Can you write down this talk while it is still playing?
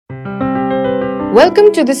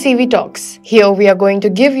Welcome to the CV Talks. Here we are going to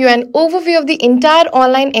give you an overview of the entire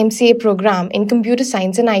online MCA program in computer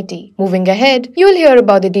science and IT. Moving ahead, you will hear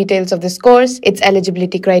about the details of this course, its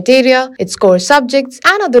eligibility criteria, its core subjects,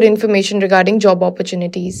 and other information regarding job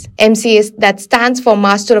opportunities. MCA, that stands for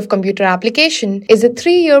Master of Computer Application, is a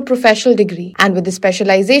 3-year professional degree, and with the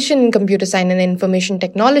specialization in computer science and information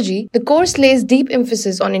technology, the course lays deep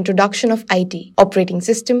emphasis on introduction of IT, operating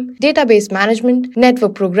system, database management,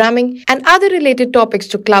 network programming, and other related topics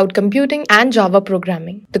to cloud computing and Java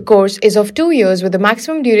programming. The course is of 2 years with a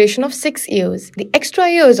maximum duration of 6 years. The extra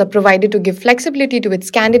years are provided to give flexibility to its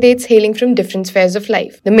candidates hailing from different spheres of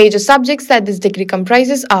life. The major subjects that this degree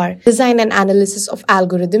comprises are design and analysis of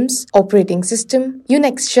algorithms, operating system,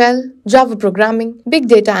 Unix shell, Java programming, big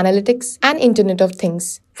data analytics, and Internet of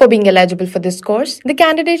Things. For being eligible for this course, the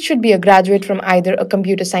candidate should be a graduate from either a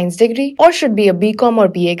computer science degree or should be a BCom or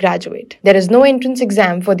BA graduate. There is no entrance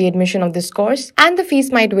exam for the admission of this course, and the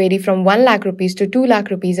fees might vary from 1 lakh rupees to 2 lakh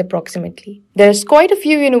rupees approximately. There's quite a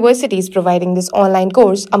few universities providing this online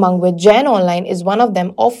course, among which Jain Online is one of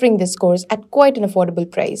them, offering this course at quite an affordable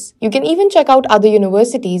price. You can even check out other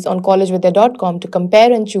universities on collegevidya.com to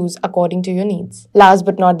compare and choose according to your needs. Last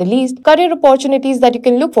but not the least, career opportunities that you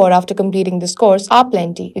can look for after completing this course are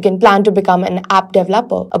plenty. You can plan to become an app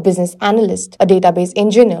developer, a business analyst, a database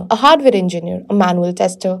engineer, a hardware engineer, a manual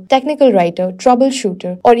tester, technical writer,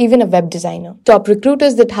 troubleshooter, or even a web designer. Top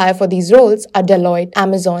recruiters that hire for these roles are Deloitte,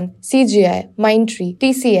 Amazon, CGI, Mindtree,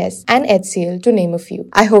 TCS, and HCL, to name a few.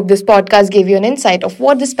 I hope this podcast gave you an insight of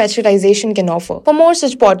what this specialization can offer. For more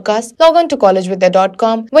such podcasts, log on to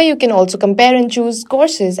collegevidya.com, where you can also compare and choose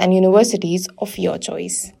courses and universities of your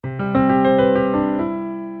choice.